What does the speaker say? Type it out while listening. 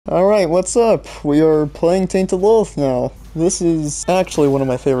Alright, what's up? We are playing Tainted Lilith now. This is actually one of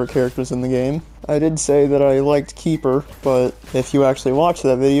my favorite characters in the game. I did say that I liked Keeper, but if you actually watched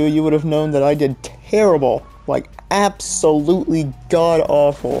that video, you would have known that I did terrible. Like, absolutely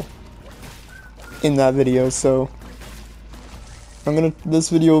god-awful in that video, so this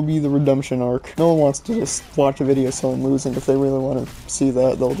video will be the redemption arc. No one wants to just watch a video of someone losing. If they really want to see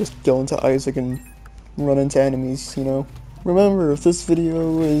that, they'll just go into Isaac and run into enemies, you know? Remember, if this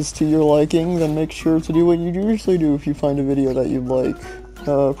video is to your liking, then make sure to do what you usually do if you find a video that you like.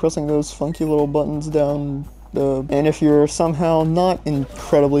 Pressing those funky little buttons down, and if you're somehow not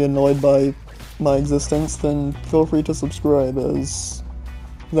incredibly annoyed by my existence, then feel free to subscribe, as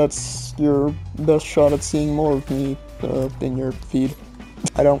that's your best shot at seeing more of me in your feed.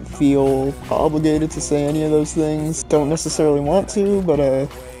 I don't feel obligated to say any of those things. Don't necessarily want to, but I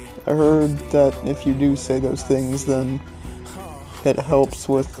heard that if you do say those things, then it helps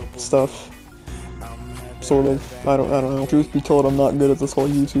with stuff. Sort of. I don't know. Truth be told, I'm not good at this whole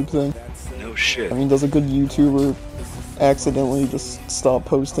YouTube thing. No shit. I mean, does a good YouTuber accidentally just stop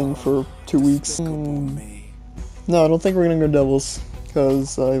posting for 2 weeks? No, I don't think we're gonna go Devils,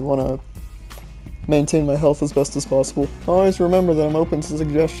 because I want to maintain my health as best as possible. Always remember that I'm open to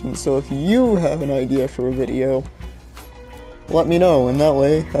suggestions, so if you have an idea for a video, let me know, and that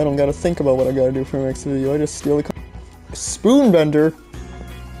way I don't gotta think about what I gotta do for the next video. I just steal the spoon bender.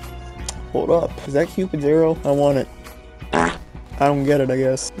 Hold up, is that Cupid's arrow? I want it. I don't get it, I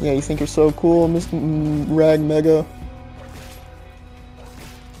guess. Yeah, you think you're so cool, Mr. Rag Mega?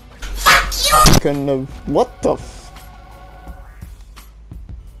 Couldn't have. What the f?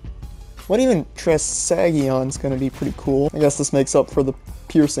 What even Tressagion's gonna be pretty cool. I guess this makes up for the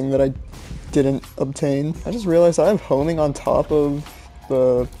piercing that I didn't obtain. I just realized I have homing on top of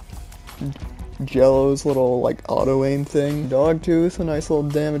the Jello's little, like, auto-aim thing. Dogtooth, a nice little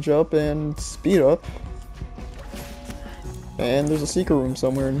damage up and speed up. And there's a secret room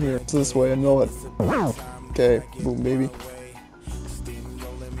somewhere in here. It's this way, I know it. Okay, boom, baby.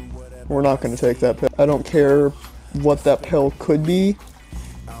 We're not gonna take that pill. I don't care what that pill could be.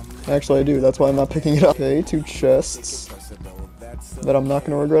 Actually, I do. That's why I'm not picking it up. Okay, 2 chests that I'm not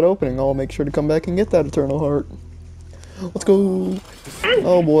gonna regret opening. I'll make sure to come back and get that Eternal Heart. Let's go!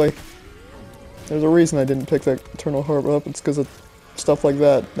 Oh boy. There's a reason I didn't pick that Eternal Heart up. It's because of stuff like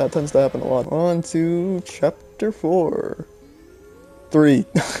that. That tends to happen a lot. On to chapter 4. 3.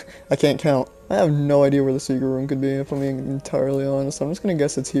 I can't count. I have no idea where the secret room could be, if I'm being entirely honest. I'm just gonna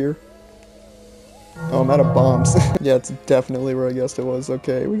guess it's here. Oh, I'm out of bombs. Yeah, it's definitely where I guessed it was.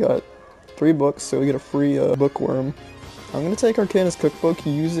 Okay, we got 3 books, so we get a free bookworm. I'm gonna take Arcana's cookbook,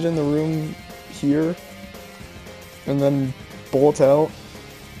 use it in the room here, and then bolt out.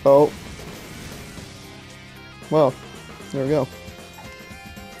 Oh. Well, there we go.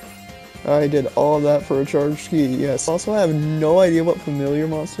 I did all of that for a charged key, yes. Also, I have no idea what familiar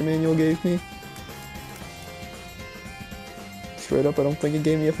Monster Manual gave me. Straight up, I don't think it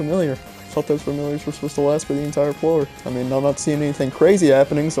gave me a familiar. I thought those familiars were supposed to last for the entire floor. I mean, I'm not seeing anything crazy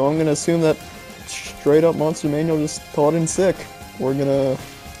happening, so I'm gonna assume that straight up Monster Manual just called in sick. We're gonna...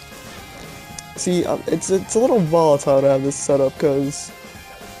 See, it's a little volatile to have this set up, because...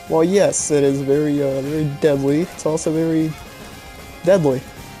 Well, yes, it is very, very deadly. It's also very deadly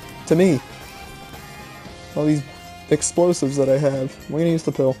to me. All these explosives that I have. I'm gonna use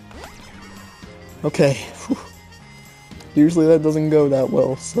the pill. Okay. Whew. Usually that doesn't go that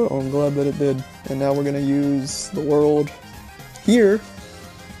well, so I'm glad that it did. And now we're gonna use the world here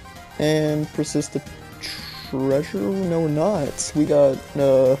and persist the treasure? No, we're not. We got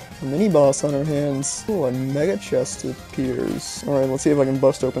a mini-boss on our hands. Oh, a mega chest appears. Alright, let's see if I can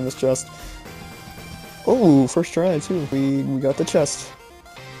bust open this chest. Oh, first try, too. We got the chest.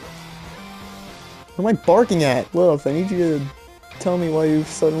 What am I barking at? Lilith, I need you to tell me why you've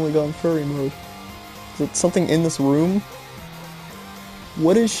suddenly gone furry mode. Is it something in this room?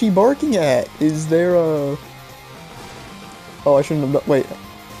 What is she barking at? Is there a... Oh, I shouldn't have done... Wait.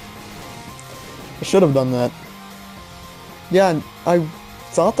 I should have done that. Yeah, I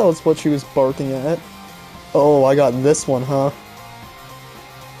thought that was what she was barking at. Oh, I got this one, huh?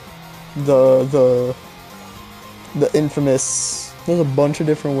 The infamous... There's a bunch of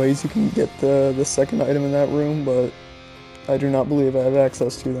different ways you can get the second item in that room, but I do not believe I have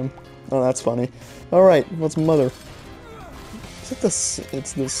access to them. Oh, that's funny. Alright, what's Mother? Is it this...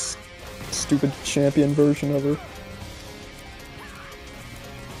 It's this stupid champion version of her.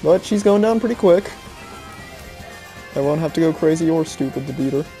 But she's going down pretty quick. I won't have to go crazy or stupid to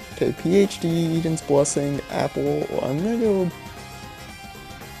beat her. Okay, PhD, Eden's Blessing, Apple. I'm gonna go...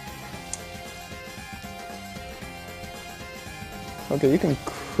 Okay, you can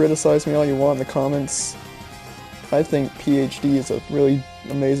criticize me all you want in the comments. I think PhD is a really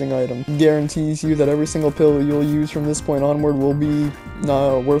amazing item. Guarantees you that every single pill you'll use from this point onward will be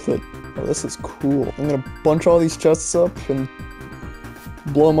worth it. Oh, this is cool. I'm gonna bunch all these chests up and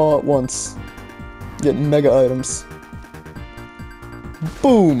blow them all at once. Get mega items.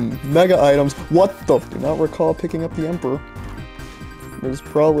 Boom! Mega items. What the? Do not recall picking up the Emperor. It was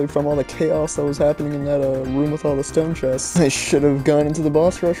probably from all the chaos that was happening in that room with all the stone chests. I should have gone into the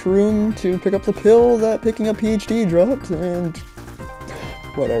boss rush room to pick up the pill that picking up PhD dropped, and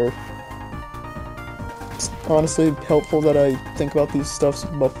whatever. It's honestly helpful that I think about these stuffs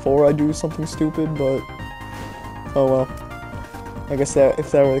before I do something stupid, but oh well. I guess that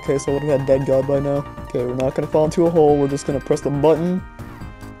if that were the case, I would have had Dead God by now. Okay, we're not gonna fall into a hole, we're just gonna press the button.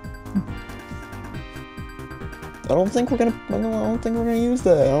 I don't think we're gonna use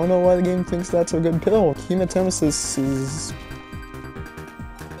that. I don't know why the game thinks that's a good pill. Hematemesis is,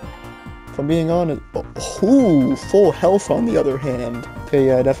 if I'm being honest, ooh, full health on the other hand. Okay,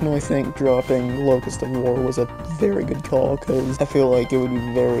 yeah, I definitely think dropping Locust of War was a very good call, because I feel like it would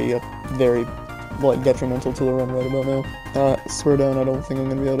be very, like, detrimental to the run right about now. Swear down, I don't think I'm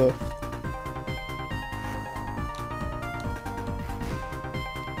gonna be able to.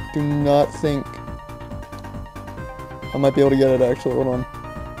 Do not think I might be able to get it, actually. Hold on.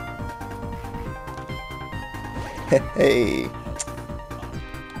 Hey.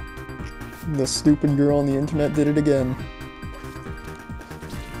 The stupid girl on the internet did it again.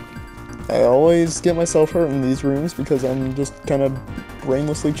 I always get myself hurt in these rooms because I'm just kind of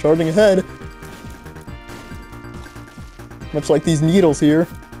brainlessly charging ahead. Much like these needles here.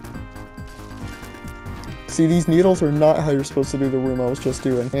 See, these needles are not how you're supposed to do the room I was just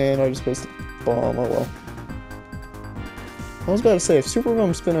doing. And I was supposed to bomb, oh well. I was about to say, if Super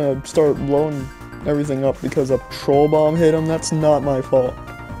Bomb's gonna start blowing everything up because a troll bomb hit him, that's not my fault.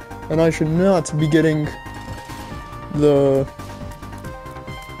 And I should not be getting the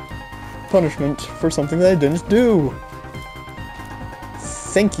punishment for something that I didn't do.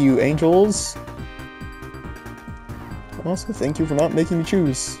 Thank you, angels. Also, thank you for not making me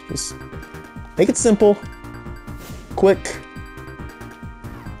choose. Just make it simple, quick,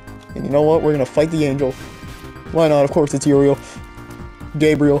 and you know what? We're gonna fight the angel. Why not? Of course it's Uriel.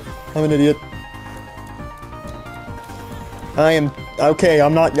 Gabriel. I'm an idiot. I am okay.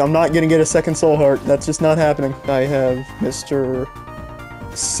 I'm not gonna get a second soul heart. That's just not happening. I have Mr.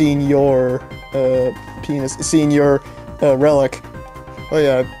 Senior penis Senior relic. Oh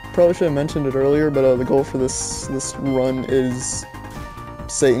yeah, I probably should have mentioned it earlier, but the goal for this run is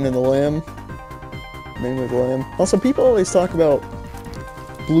Satan and the Lamb. Mainly the Lamb. Also, people always talk about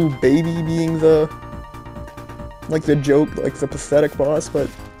Blue Baby being the joke, like the pathetic boss, but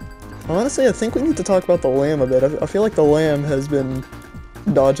honestly, I think we need to talk about the Lamb a bit. I feel like the Lamb has been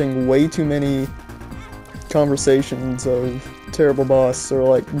dodging way too many conversations of terrible boss, or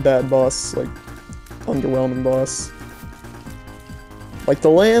like bad boss, like underwhelming boss. Like the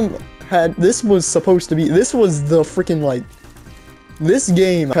Lamb this was the freaking, like, this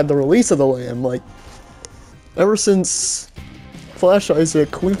game had the release of the Lamb, like, ever since Flash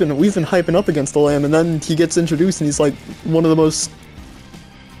Isaac, we've been hyping up against the Lamb, and then he gets introduced and he's like one of the most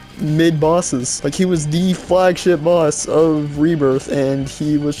mid bosses. Like, he was the flagship boss of Rebirth and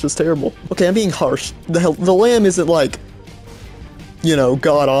he was just terrible. Okay, I'm being harsh. The Lamb isn't, like, you know,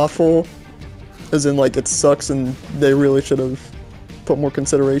 god awful, as in, like, it sucks and they really should have put more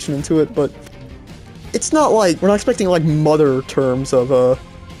consideration into it, but it's not like, we're not expecting, like, mother terms of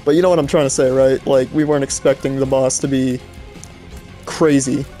but you know what I'm trying to say, right? Like, we weren't expecting the boss to be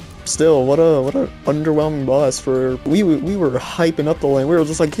crazy. Still, what a underwhelming boss for. We were hyping up the Lamb. We were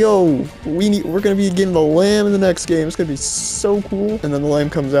just like, yo, we're gonna be getting the Lamb in the next game. It's gonna be so cool. And then the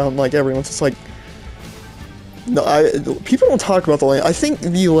Lamb comes out and, like, everyone's just like, no, people don't talk about the Lamb. I think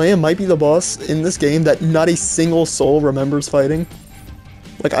the Lamb might be the boss in this game that not a single soul remembers fighting.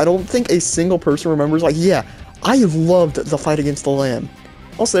 Like, I don't think a single person remembers, like, yeah, I loved the fight against the Lamb.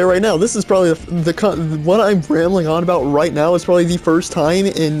 I'll say it right now, this is probably what I'm rambling on about right now is probably the first time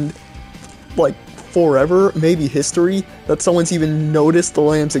in, like, forever, maybe history, that someone's even noticed the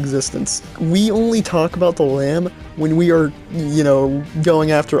Lamb's existence. We only talk about the Lamb when we are, you know,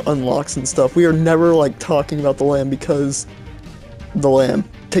 going after unlocks and stuff. We are never, like, talking about the Lamb because the Lamb.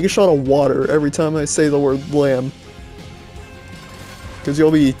 Take a shot of water every time I say the word Lamb. Because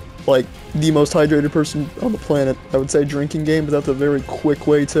you'll be, like, the most hydrated person on the planet. I would say drinking game, but that's a very quick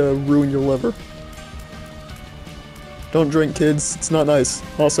way to ruin your liver. Don't drink, kids. It's not nice.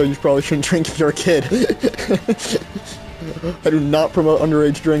 Also, you probably shouldn't drink if you're a kid. I do not promote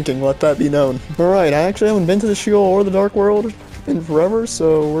underage drinking, let that be known. Alright, I actually haven't been to the Sheol or the Dark World in forever,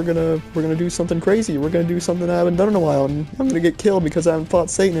 so we're gonna do something crazy. We're gonna do something I haven't done in a while, and I'm gonna get killed because I haven't fought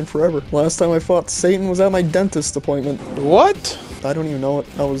Satan in forever. Last time I fought Satan was at my dentist appointment. What? I don't even know what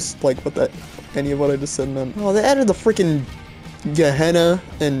I was like. What that any of what I just said meant. Oh, they added the freaking Gehenna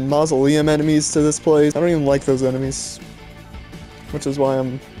and Mausoleum enemies to this place. I don't even like those enemies, which is why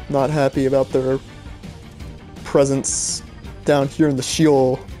I'm not happy about their presence down here in the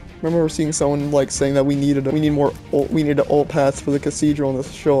Sheol. Remember seeing someone like saying that we needed an alt path for the cathedral in the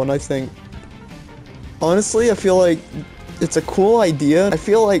show, and I think honestly I feel like it's a cool idea. I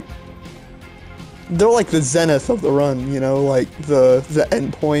feel like they're like the zenith of the run, you know, like the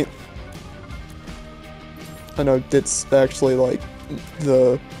end point. I know it's actually like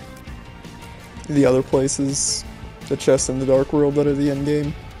the other places, the chests in the Dark World that are the end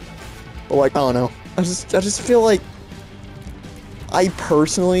game. But like, I don't know. I just feel like I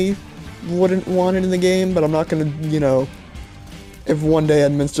personally wouldn't want it in the game, but I'm not gonna, you know, if one day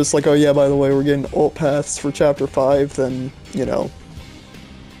admin's just like, oh yeah, by the way, we're getting alt paths for chapter 5, then, you know,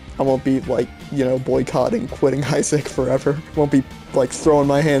 I won't be like, you know, boycotting, quitting Isaac forever. Won't be like throwing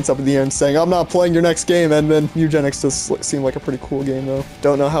my hands up in the air and saying, I'm not playing your next game, Edmund. Eugenics does seem like a pretty cool game though.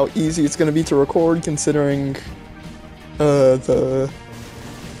 Don't know how easy it's gonna be to record considering, you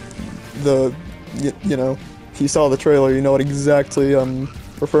know, if you saw the trailer, you know what exactly I'm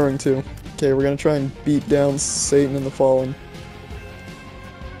referring to. Okay, we're gonna try and beat down Satan and the Fallen.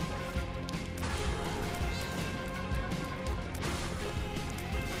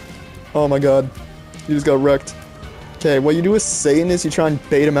 Oh my god, you just got wrecked. Okay, what you do with Satan is you try and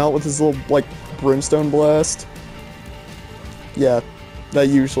bait him out with his little, like, brimstone blast. Yeah, that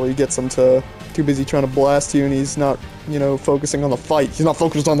usually gets him to too busy trying to blast you, and he's not, you know, focusing on the fight. He's not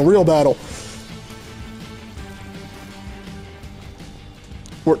focused on the real battle.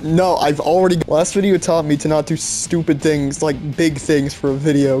 No, I've already... Last video taught me to not do stupid things, like big things for a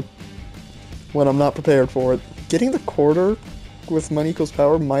video, when I'm not prepared for it. Getting the quarter with money equals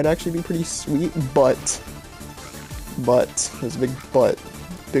power might actually be pretty sweet, but, there's a big but.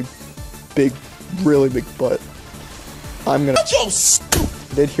 Big, really big but. I'm gonna...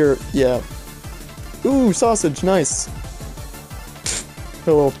 Did hear... Yeah. Ooh, sausage, nice.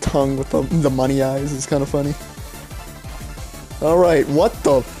 Her little tongue with the money eyes is kind of funny. Alright, what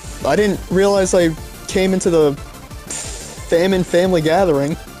the... I didn't realize I came into the famine family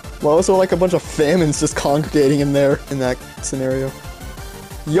gathering. Well, also like a bunch of famines just congregating in there, in that scenario.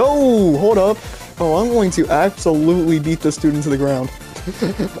 Yo, hold up. Oh, I'm going to absolutely beat this dude into the ground.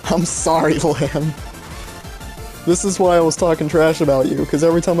 I'm sorry, Lamb. This is why I was talking trash about you, because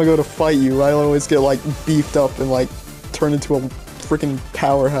every time I go to fight you, I always get, like, beefed up and, like, turned into a freaking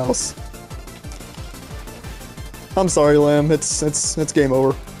powerhouse. I'm sorry, Lamb. It's game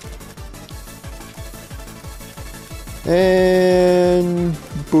over. And...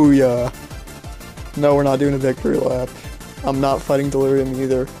 booyah. No, we're not doing a victory lap. I'm not fighting Delirium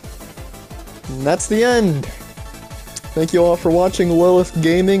either. And that's the end. Thank you all for watching Lilith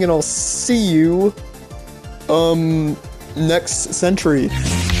Gaming, and I'll see you, next century.